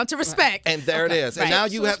man is bound to respect. And there it is. And now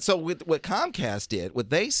you have, so with what Comcast did,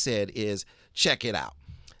 what they said is, check it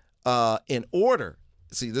out. In order,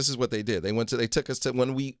 see, this is what they did. They took us to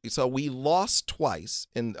we lost twice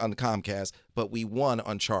on Comcast, but we won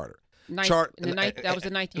on Charter. That was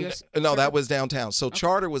the ninth U.S. No, that was downtown. So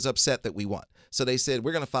Charter was upset that we won. So they said,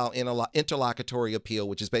 we're going to file interlocutory appeal,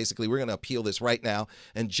 which is basically we're going to appeal this right now.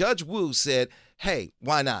 And Judge Wu said, hey,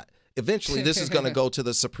 why not? Eventually, this is going to go to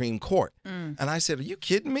the Supreme Court. And I said, are you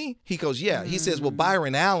kidding me? He goes, yeah. He says, well,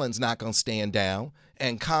 Byron Allen's not going to stand down,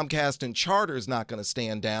 and Comcast and Charter is not going to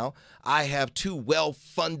stand down. I have two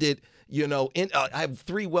well-funded I have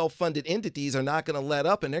three well-funded entities are not going to let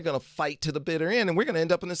up, and they're going to fight to the bitter end, and we're going to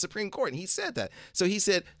end up in the Supreme Court. And he said that. So he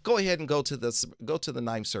said, go ahead and go to the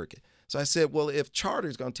Ninth Circuit. So I said, well, if Charter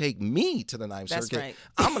is going to take me to the Ninth Circuit,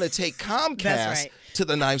 I'm going to take Comcast to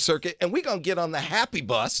the Ninth Circuit, and we're going to get on the happy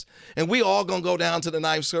bus, and we all going to go down to the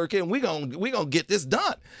Ninth Circuit, and we're going to get this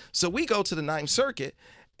done. So we go to the Ninth Circuit,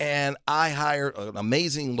 and I hired an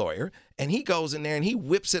amazing lawyer, and he goes in there and he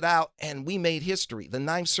whips it out, and we made history. The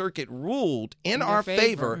Ninth Circuit ruled in our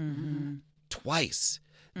favor twice.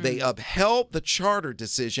 They upheld the Charter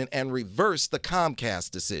decision and reversed the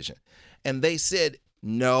Comcast decision. And they said,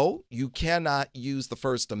 no, you cannot use the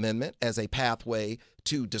First Amendment as a pathway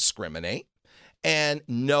to discriminate. And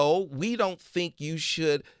no, we don't think you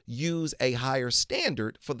should use a higher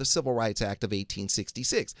standard for the Civil Rights Act of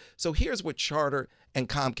 1866. So here's what Charter and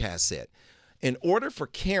Comcast said. In order for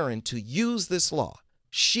Karen to use this law,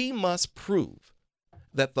 she must prove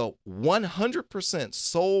that the 100%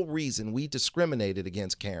 sole reason we discriminated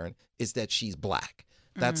against Karen is that she's black.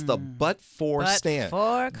 That's the but-for stand.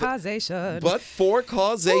 But-for causation. But-for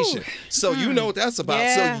causation. Ooh. So you know what that's about.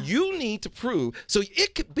 Yeah. So you need to prove. So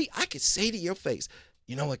it could be, I could say to your face,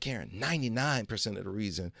 you know what, Karen, 99% of the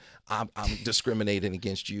reason I'm discriminating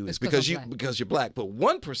against you is because you're black, but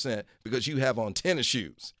 1% because you have on tennis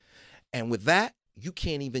shoes. And with that, you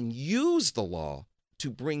can't even use the law to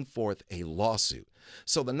bring forth a lawsuit.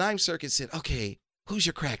 So the Ninth Circuit said, okay, who's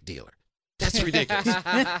your crack dealer? That's ridiculous.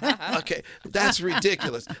 Okay, that's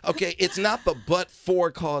ridiculous. Okay, it's not the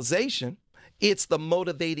but-for causation. It's the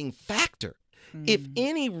motivating factor. If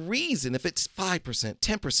any reason, if it's 5%,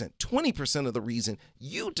 10%, 20% of the reason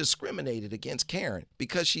you discriminated against Karen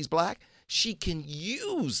because she's black, she can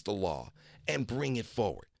use the law and bring it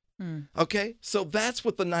forward. Okay, so that's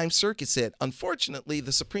what the Ninth Circuit said. Unfortunately,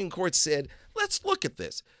 the Supreme Court said, let's look at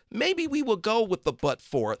this. Maybe we will go with the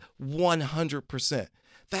but-for 100%.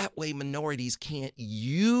 That way minorities can't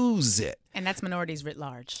use it. And that's minorities writ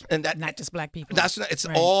large, and that, not just black people. It's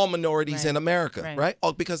all minorities in America, right?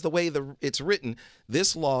 Oh, because the way it's written,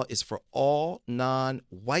 this law is for all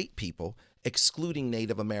non-white people, excluding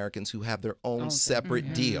Native Americans who have their own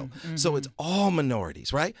separate deal. So it's all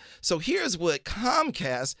minorities, right? So here's what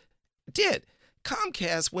Comcast did.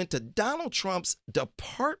 Comcast went to Donald Trump's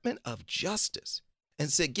Department of Justice and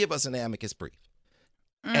said, give us an amicus brief.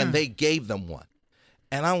 And they gave them one.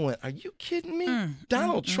 And I went, are you kidding me?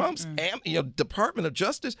 Donald Trump's Department of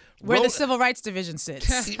Justice. Where the Civil Rights Division sits.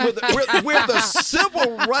 where the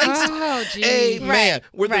Civil Rights, geez. Right,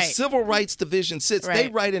 where the right. Civil Rights Division sits. They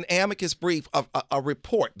Right. write an amicus brief, a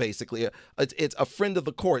report, basically. It's a friend of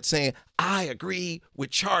the court saying, I agree with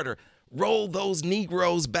Charter. Roll those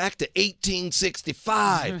Negroes back to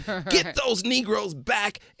 1865. Get those Negroes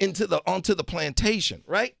back onto the plantation,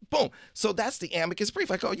 right? Boom. So that's the amicus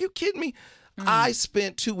brief. I go, are you kidding me? I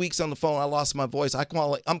spent 2 weeks on the phone. I lost my voice.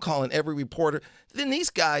 I'm calling every reporter. Then these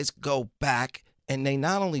guys go back and they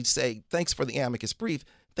not only say, thanks for the amicus brief,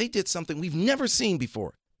 they did something we've never seen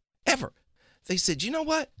before, ever. They said, you know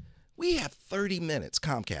what? We have 30 minutes,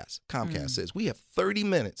 Comcast says, we have 30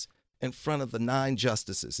 minutes in front of the 9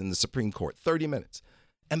 justices in the Supreme Court, 30 minutes.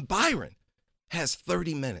 And Byron has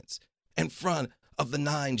 30 minutes in front of the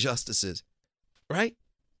 9 justices, right?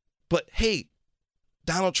 But hey,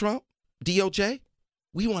 Donald Trump, DOJ,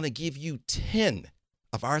 we want to give you 10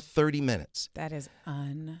 of our 30 minutes. That is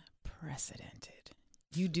unprecedented.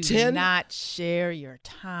 You do 10? not share your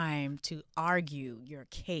time to argue your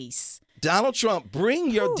case. Donald Trump,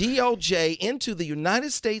 bring your DOJ into the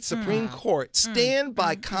United States Supreme Court, stand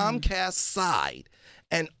by Comcast's side,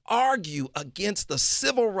 and argue against the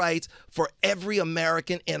civil rights for every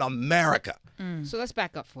American in America. So let's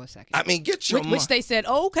back up for a second. I mean, get your Which they said,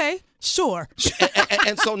 oh, okay, sure.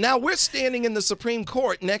 and so now we're standing in the Supreme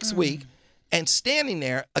Court next week and standing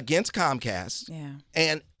there against Comcast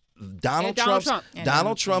and Donald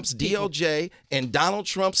Trump's DOJ and Donald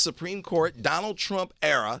Trump's Supreme Court, Donald Trump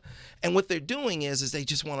era. And what they're doing is they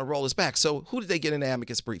just want to roll us back. So who did they get an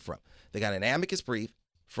amicus brief from? They got an amicus brief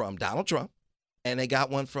from Donald Trump. And they got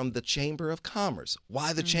one from the Chamber of Commerce.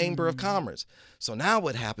 Why the Chamber of Commerce? So now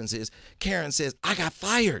what happens is Karen says, I got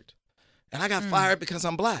fired. And I got fired because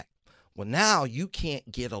I'm black. Well, now you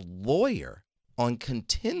can't get a lawyer on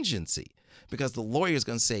contingency because the lawyer is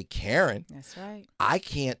going to say, Karen, That's right. I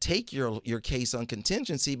can't take your case on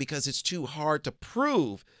contingency because it's too hard to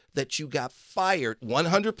prove that you got fired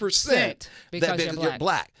 100% because you're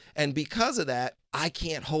black. And because of that, I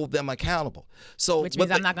can't hold them accountable. So Which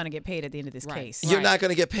means I'm not going to get paid at the end of this case. You're not going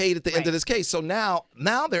to get paid at the end of this case. So now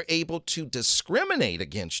they're able to discriminate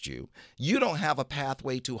against you. You don't have a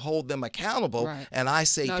pathway to hold them accountable. Right. And I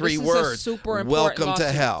say No, 3 this is a words. super important Welcome to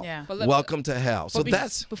lawsuit. hell. Yeah. But Welcome to hell. So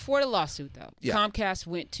that's before the lawsuit, though. Yeah. Comcast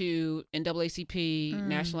went to NAACP,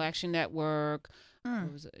 National Action Network,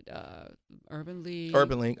 what was it? Urban League.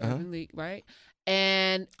 Urban League, Urban League, right?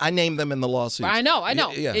 And I named them in the lawsuit. I know.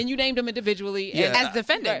 Yeah. And you named them individually. Yeah. And As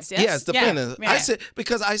defendants, Right. yes? Yeah, as defendants.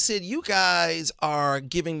 Yeah. I said you guys are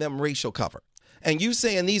giving them racial cover. And you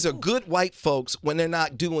saying these are good white folks when they're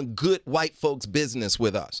not doing good white folks business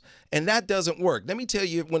with us. And that doesn't work. Let me tell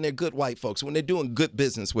you when they're good white folks, when they're doing good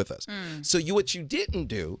business with us. So what you didn't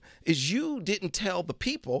do is you didn't tell the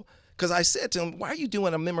people, because I said to them, why are you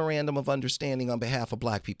doing a memorandum of understanding on behalf of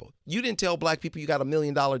black people? You didn't tell black people you got $1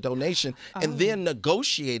 million donation and then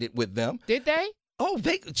negotiate it with them. Did they? Oh,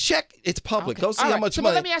 they check. It's public. Okay. Go see All how right. much So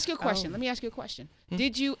money. let me ask you a question.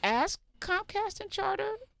 Did you ask Comcast and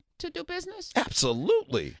Charter to do business?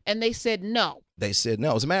 Absolutely. And they said no. They said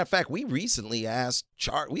no. As a matter of fact, we recently asked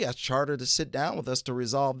Charter to sit down with us to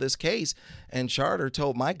resolve this case, and Charter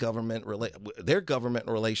told their government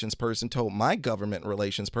relations person told my government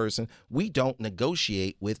relations person, we don't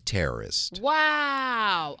negotiate with terrorists.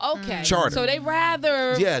 Wow. Okay. Charter. So they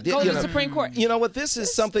rather go to the Supreme Court. You know what? This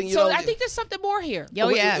is something. I think there's something more here. Oh,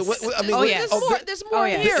 yes. There's more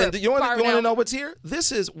yes. here. And you want to Farnell. know what's here?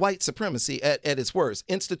 This is white supremacy at its worst.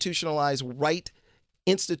 Institutionalized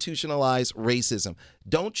racism.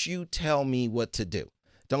 Don't you tell me what to do.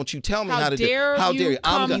 Don't you tell me how to do. How dare you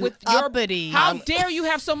come with your uppity. How dare you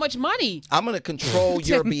have so much money? I'm going to control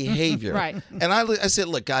your behavior. Right. And I said,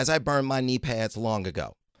 look, guys, I burned my knee pads long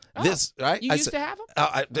ago. This right? You I used said, to have them?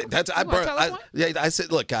 I wanna tell us one? I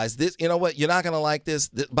said, look, guys, this. You know what? You're not going to like this.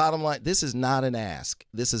 The bottom line, this is not an ask.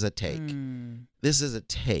 This is a take. This is a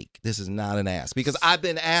take. This is not an ask because I've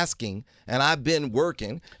been asking and I've been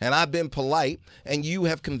working and I've been polite and you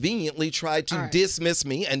have conveniently tried to dismiss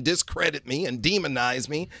me and discredit me and demonize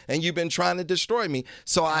me and you've been trying to destroy me.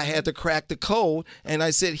 So I had to crack the code and I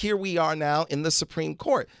said, here we are now in the Supreme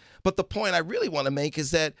Court. But the point I really want to make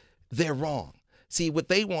is that they're wrong. See, what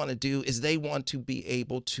they want to do is they want to be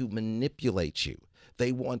able to manipulate you.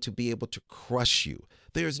 They want to be able to crush you.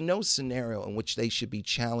 There's no scenario in which they should be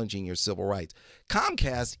challenging your civil rights.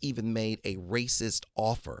 Comcast even made a racist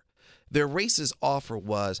offer. Their racist offer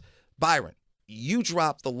was, Byron, you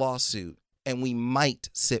drop the lawsuit and we might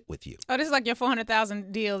sit with you. Oh, this is like your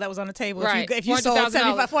 $400,000 deal that was on the table. Right. If you sold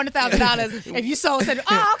 $400,000, if you sold, said,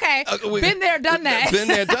 oh, okay, been there, done that. Been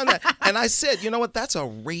there, done that. And I said, you know what? That's a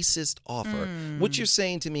racist offer. What you're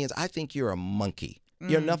saying to me is, I think you're a monkey.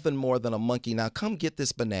 You're nothing more than a monkey. Now come get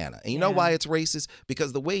this banana. And you know why it's racist?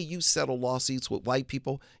 Because the way you settle lawsuits with white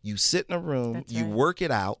people, you sit in a room, you work it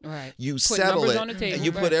out, you settle it, on the table, and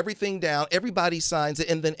you put everything down, everybody signs it,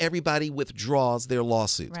 and then everybody withdraws their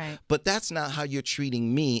lawsuits. Right. But that's not how you're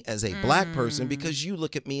treating me as a black person, because you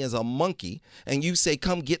look at me as a monkey and you say,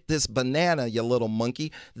 come get this banana, you little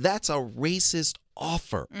monkey. That's a racist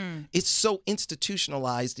offer. It's so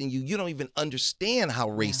institutionalized in you, you don't even understand how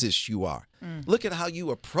racist you are. Look at how you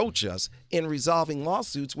approach us in resolving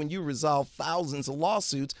lawsuits when you resolve thousands of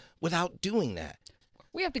lawsuits without doing that.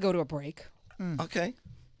 We have to go to a break. Okay.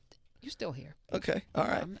 You're still here. Okay. All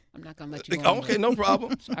right. I'm not going to let you go. Okay, no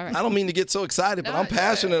problem. All right. I don't mean to get so excited, but I'm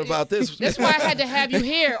passionate about this. That's why I had to have you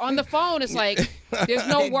here on the phone. It's like there's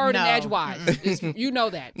no word in edgewise. You know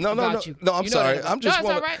that. No, about you. I'm You know sorry. that. I'm just no,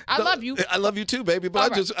 it's all right. I love you. I love you too, baby. But All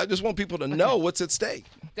right. I just want people to know what's at stake.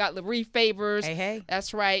 Got Laree Favors. Hey.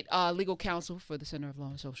 That's right. Legal counsel for the Center of Law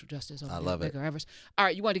and Social Justice. I love it. Evers. All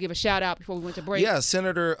right. You wanted to give a shout out before we went to break? Yeah,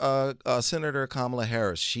 Senator Kamala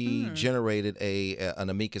Harris. She generated an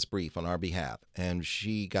amicus brief on our behalf, and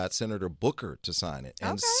she got Senator Booker to sign it,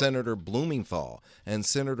 and Senator Blumenthal, and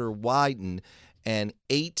Senator Wyden, and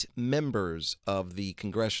 8 members of the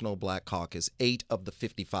Congressional Black Caucus, 8 of the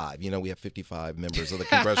 55. You know, we have 55 members of the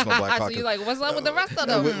Congressional Black Caucus. So you're like, what's up with the rest of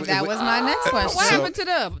them? That was my next question. What happened to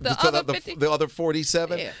them? The other 50? The other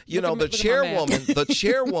 47? Yeah. You know, Look at my math. the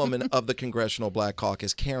chairwoman of the Congressional Black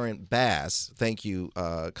Caucus, Karen Bass, thank you,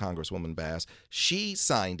 Congresswoman Bass, she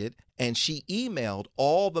signed it, and she emailed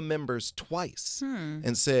all the members twice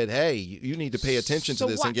and said, hey, you need to pay attention to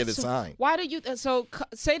this and get it signed. Why do you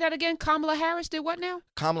say that again? Kamala Harris did what now?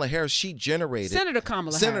 Kamala Harris, she generated Senator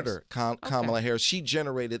Kamala Harris. Kamala Harris, she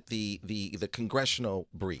generated the congressional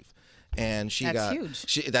brief. And That's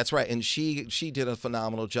huge. That's right. And she did a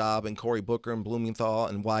phenomenal job. And Cory Booker and Blumenthal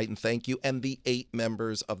and Wyden, thank you. And the 8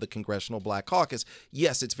 members of the Congressional Black Caucus.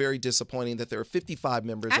 Yes, it's very disappointing that there are 55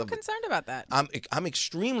 members. I'm concerned about that. I'm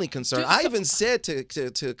extremely concerned. I even said to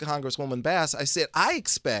Congresswoman Bass, I said, I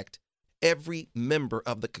expect every member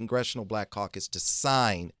of the Congressional Black Caucus to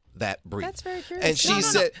sign that brief. That's very true. And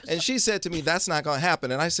she said to me, that's not going to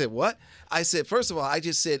happen. And I said, what? I said, first of all, I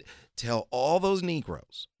just said, tell all those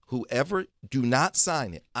Negroes, whoever do not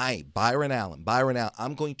sign it, Byron Allen,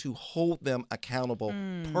 I'm going to hold them accountable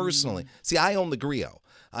personally. See, I own the Griot.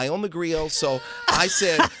 So I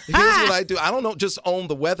said, here's what I do. I don't just own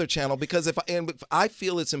the Weather Channel, because if I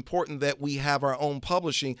feel it's important that we have our own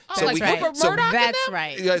publishing. So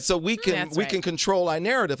we can control our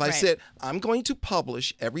narrative. I said, I'm going to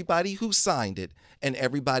publish everybody who signed it and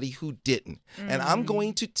everybody who didn't. And I'm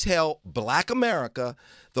going to tell Black America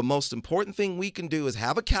the most important thing we can do is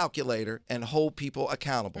have a calculator and hold people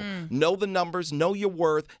accountable. Know the numbers, know your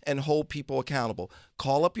worth, and hold people accountable.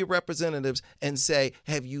 Call up your representatives and say,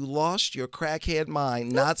 have you lost your crackhead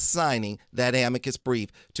mind not signing that amicus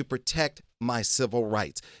brief to protect my civil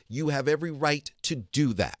rights? You have every right to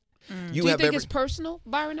do that. Do you think it's personal,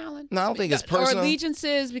 Byron Allen? No, I don't think it's personal. Or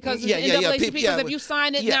allegiances because of the NAACP? Because if you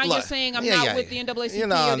sign it, now you're saying I'm not with the NAACP.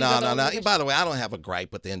 No. By the way, I don't have a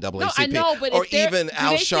gripe with the NAACP. No, I know, but or even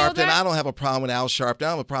Al Sharpton. I don't have a problem with Al Sharpton.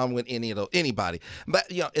 I don't have a problem with anybody. But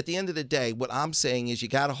at the end of the day, what I'm saying is you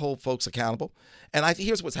got to hold folks accountable. And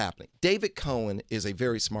here's what's happening. David Cohen is a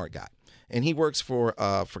very smart guy. And he works for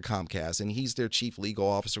Comcast, and he's their chief legal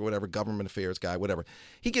officer, whatever, government affairs guy, whatever.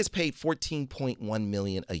 He gets paid $14.1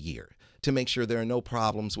 million a year to make sure there are no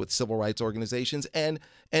problems with civil rights organizations and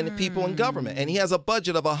people in government. And he has a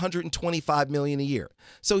budget of $125 million a year.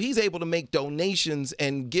 So he's able to make donations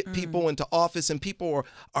and get people into office, and people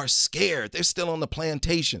are scared. They're still on the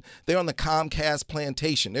plantation. They're on the Comcast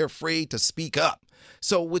plantation. They're afraid to speak up.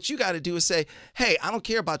 So what you got to do is say, hey, I don't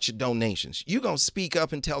care about your donations. You're going to speak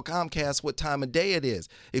up and tell Comcast what time of day it is.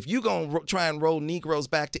 If you're going to try and roll Negroes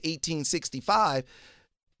back to 1865,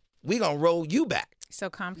 we're going to roll you back. So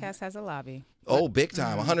Comcast has a lobby. Oh, big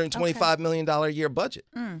time. $125 million a year budget.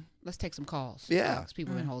 Let's take some calls. Yeah. Because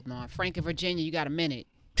people have been holding on. Frank in Virginia, you got a minute.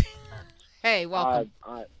 Hey, welcome.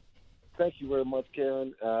 Thank you very much,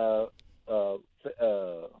 Karen. I'm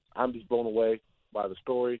just blown away by the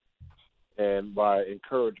story and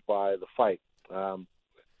encouraged by the fight. I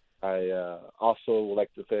also would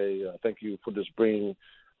like to say thank you for just bringing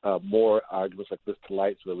more arguments like this to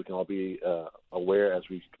light so that we can all be aware as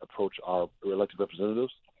we approach our elected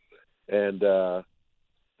representatives. And I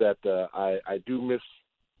do miss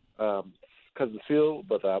Cousin Phil,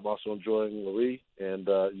 but I'm also enjoying Marie, and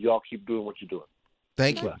y'all keep doing what you're doing.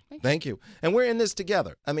 Thank you. Thank you. And we're in this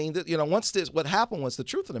together. I mean, what happened was, the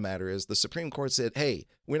truth of the matter is the Supreme Court said, hey,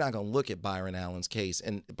 we're not going to look at Byron Allen's case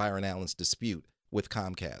and Byron Allen's dispute with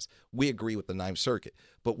Comcast. We agree with the Ninth Circuit,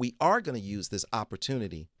 but we are going to use this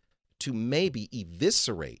opportunity to maybe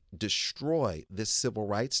eviscerate, destroy this civil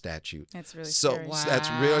rights statute. That's really scary. That's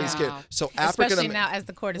really scary. So especially now as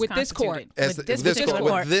the court is with this court, with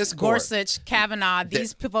this court, Gorsuch, Kavanaugh,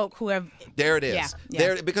 these folk who have. There it is. Yeah.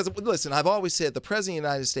 There, because listen, I've always said the President of the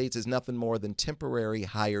United States is nothing more than temporary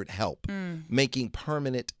hired help, making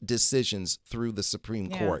permanent decisions through the Supreme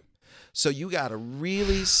Court. So you got to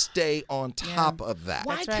really stay on top of that.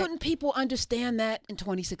 Why couldn't people understand that in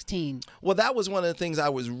 2016? Well, that was one of the things I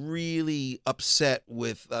was really upset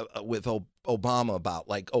with Obama about.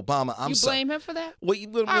 Like, Obama, I'm sorry. You blame him for that? Well,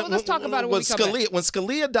 all right, let's talk about it when we come back. When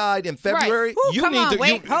Scalia died in February, you need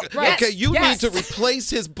to replace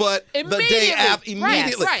his butt the day after.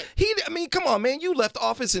 Immediately. Right. I mean, come on, man. You left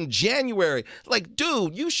office in January. Like,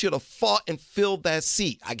 dude, you should have fought and filled that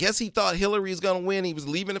seat. I guess he thought Hillary's going to win. He was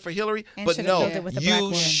leaving it for Hillary. And but no,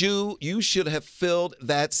 you should have filled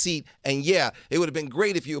that seat. And yeah, it would have been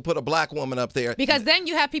great if you would put a black woman up there. Because then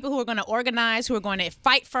you have people who are going to organize, who are going to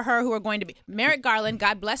fight for her, who are going to be. Merrick Garland,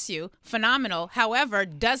 God bless you, phenomenal. However,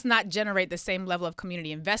 does not generate the same level of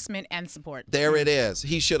community investment and support. There it is.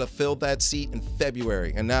 He should have filled that seat in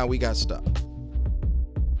February, and now we got stuck.